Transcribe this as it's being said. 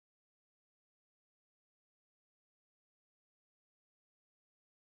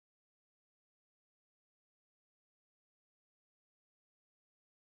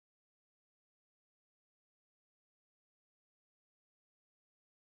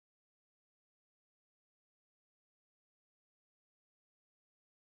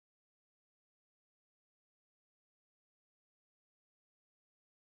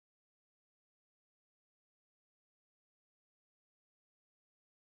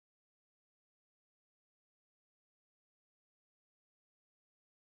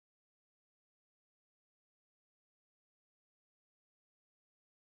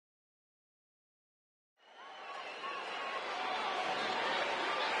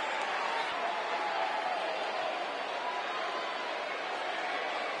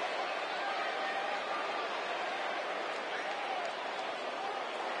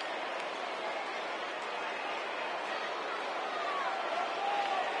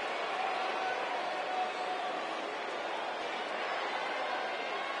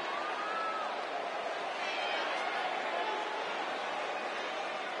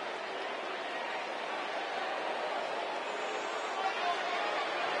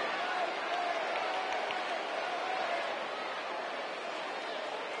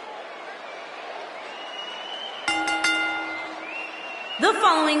The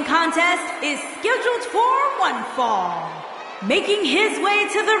following contest is scheduled for one fall. Making his way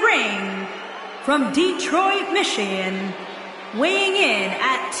to the ring from Detroit, Michigan, weighing in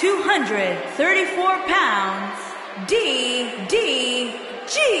at 234 pounds, DDG.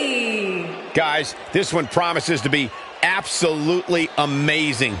 Guys, this one promises to be absolutely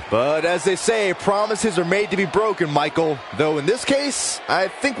amazing. But as they say, promises are made to be broken, Michael. Though in this case, I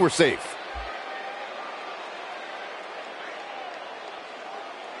think we're safe.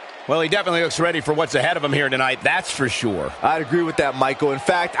 Well, he definitely looks ready for what's ahead of him here tonight, that's for sure. I'd agree with that, Michael. In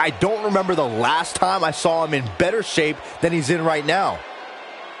fact, I don't remember the last time I saw him in better shape than he's in right now.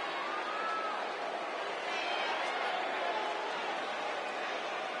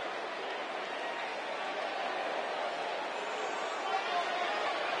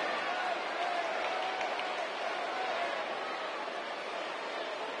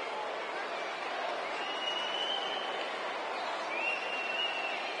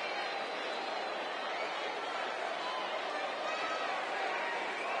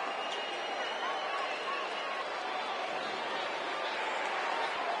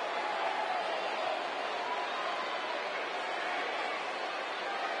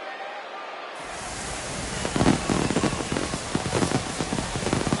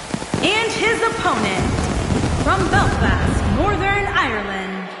 And his opponent, from Belfast, Northern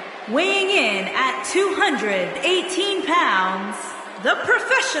Ireland, weighing in at 218 pounds, the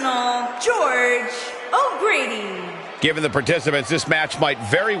professional George O'Grady. Given the participants, this match might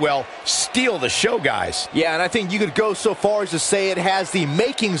very well steal the show, guys. Yeah, and I think you could go so far as to say it has the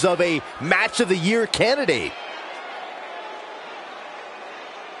makings of a Match of the Year candidate.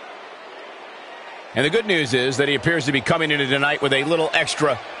 And the good news is that he appears to be coming into tonight with a little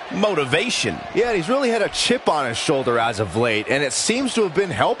extra motivation. Yeah, and he's really had a chip on his shoulder as of late, and it seems to have been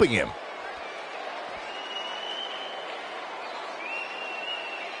helping him.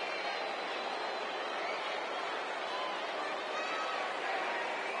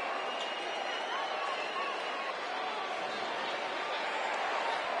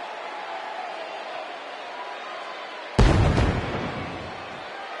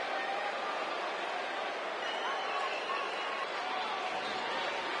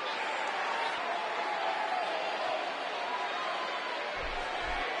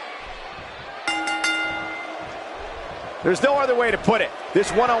 There's no other way to put it.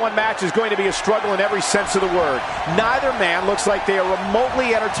 This one-on-one match is going to be a struggle in every sense of the word. Neither man looks like they are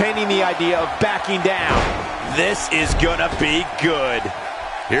remotely entertaining the idea of backing down. This is gonna be good.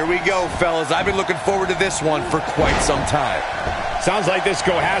 Here we go, fellas. I've been looking forward to this one for quite some time. Sounds like this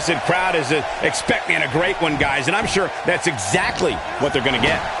Cohasset crowd is expecting a great one, guys, and I'm sure that's exactly what they're gonna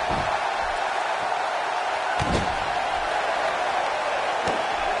get.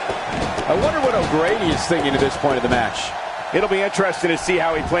 I wonder what O'Grady is thinking at this point of the match. It'll be interesting to see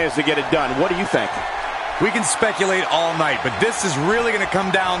how he plans to get it done. What do you think? We can speculate all night, but this is really going to come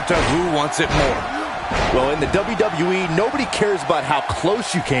down to who wants it more. Well, in the WWE, nobody cares about how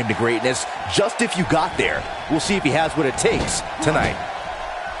close you came to greatness, just if you got there. We'll see if he has what it takes tonight.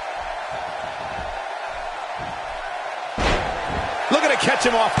 Looking to catch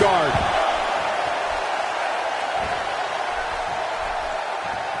him off guard.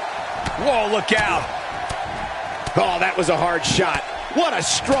 Whoa, look out. Oh, that was a hard shot. What a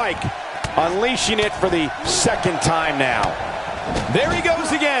strike. Unleashing it for the second time now. There he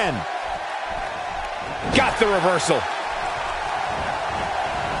goes again. Got the reversal.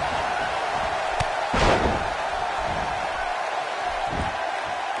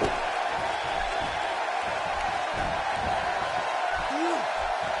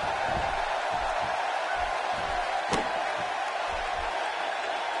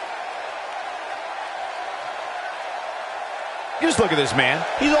 Just look at this man.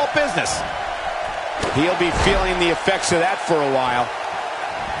 He's all business. He'll be feeling the effects of that for a while.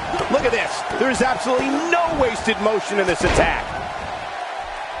 Look at this. There's absolutely no wasted motion in this attack.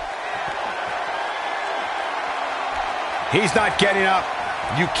 He's not getting up.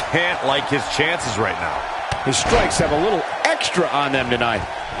 You can't like his chances right now. His strikes have a little extra on them tonight.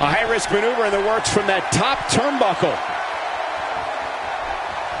 A high-risk maneuver in the works from that top turnbuckle.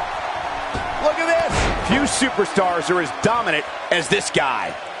 Look at this. Few superstars are as dominant as this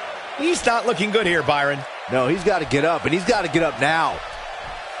guy. He's not looking good here, Byron. No, he's got to get up, and he's got to get up now.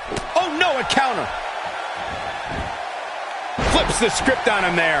 Oh, no, a counter. Flips the script on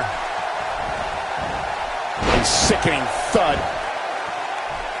him there. A sickening thud.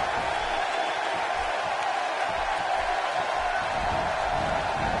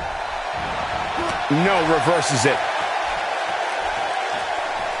 No, reverses it.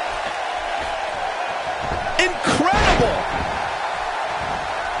 Incredible!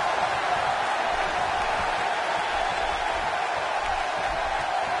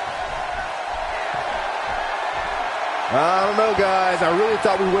 I don't know, guys. I really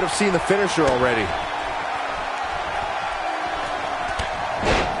thought we would have seen the finisher already.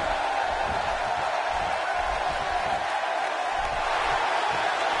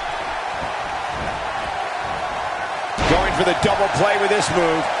 Going for the double play with this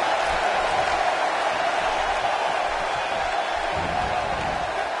move.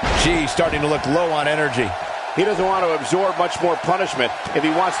 Gee, starting to look low on energy. He doesn't want to absorb much more punishment if he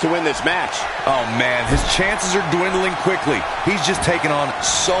wants to win this match. Oh, man, his chances are dwindling quickly. He's just taken on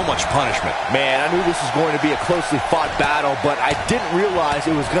so much punishment. Man, I knew this was going to be a closely fought battle, but I didn't realize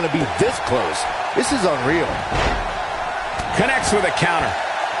it was going to be this close. This is unreal. Connects with a counter.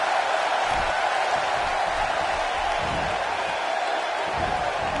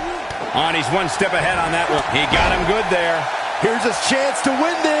 He's one step ahead on that one. He got him good there. Here's his chance to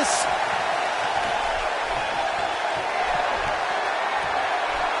win this.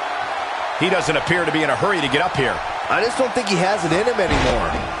 He doesn't appear to be in a hurry to get up here. I just don't think he has it in him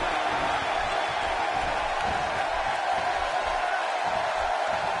anymore.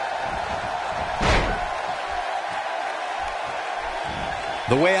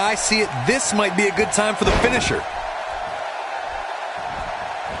 The way I see it, this might be a good time for the finisher.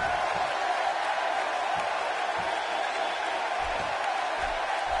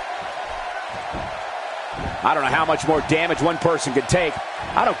 I don't know how much more damage one person could take.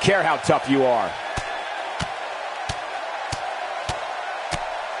 I don't care how tough you are.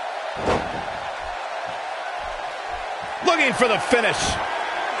 Looking for the finish.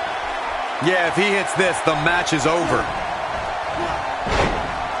 Yeah, if he hits this, the match is over.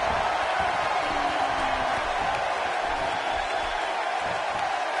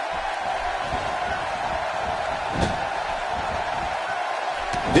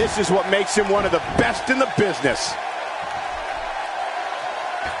 This is what makes him one of the best in the business.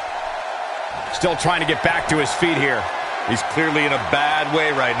 Still trying to get back to his feet here. He's clearly in a bad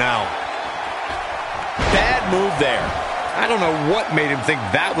way right now. Bad move there. I don't know what made him think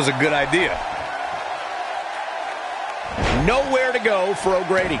that was a good idea. Nowhere to go for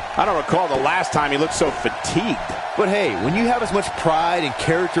O'Grady. I don't recall the last time he looked so fatigued. But hey, when you have as much pride and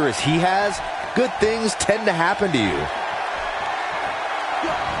character as he has, good things tend to happen to you.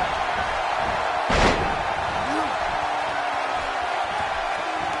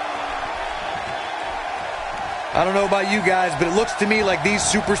 I don't know about you guys, but it looks to me like these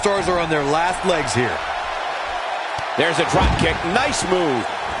superstars are on their last legs here. There's a drop kick. Nice move.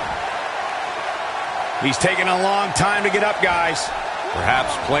 He's taking a long time to get up, guys.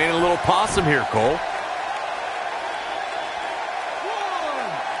 Perhaps playing a little possum here, Cole.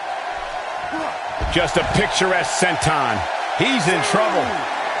 Just a picturesque senton. He's in trouble.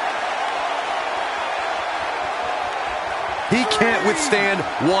 He can't withstand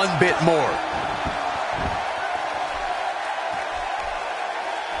one bit more.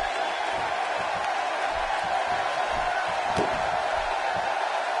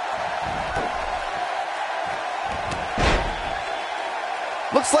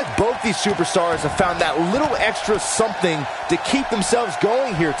 Looks like both these superstars have found that little extra something to keep themselves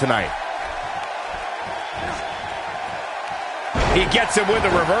going here tonight. He gets him with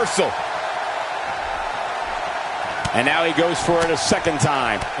a reversal. And now he goes for it a second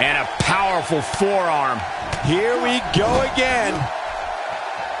time. And a powerful forearm. Here we go again.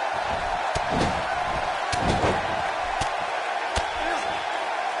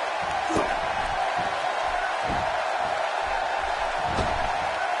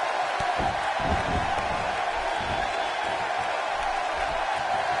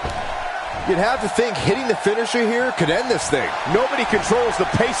 You'd have to think hitting the finisher here could end this thing. Nobody controls the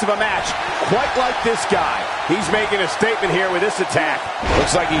pace of a match quite like this guy. He's making a statement here with this attack.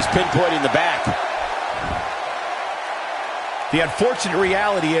 Looks like he's pinpointing the back. The unfortunate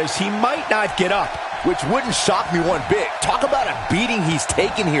reality is he might not get up. Which wouldn't shock me one bit. Talk about a beating he's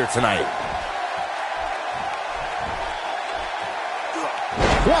taken here tonight.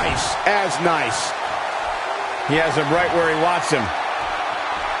 Twice as nice. He has him right where he wants him.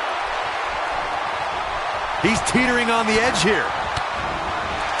 He's teetering on the edge here.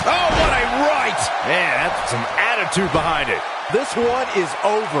 Oh, what a right! Man, that's some attitude behind it. This one is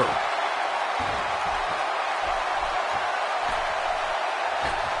over.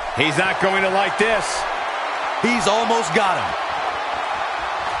 He's not going to like this. He's almost got him.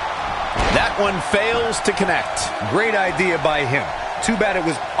 That one fails to connect. Great idea by him. Too bad it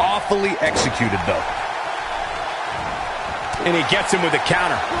was awfully executed, though. And he gets him with a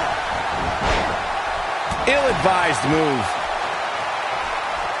counter. Ill-advised move.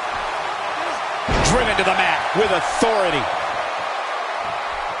 Driven to the mat with authority.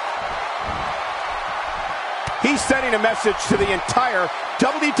 He's sending a message to the entire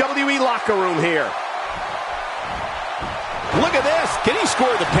WWE locker room here. Look at this. Can he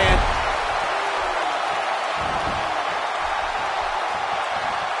score the pin?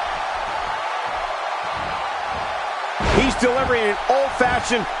 He's delivering an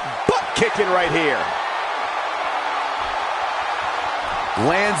old-fashioned butt-kicking right here.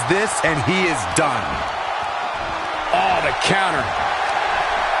 Lands this, and he is done. Oh, the counter.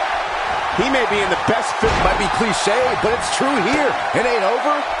 He may be in the best fit. Might be cliche, but it's true here. It ain't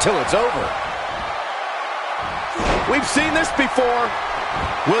over till it's over. We've seen this before.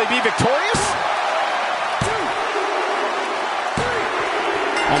 Will he be victorious?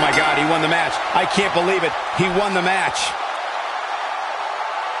 Oh, my God, he won the match. I can't believe it. He won the match.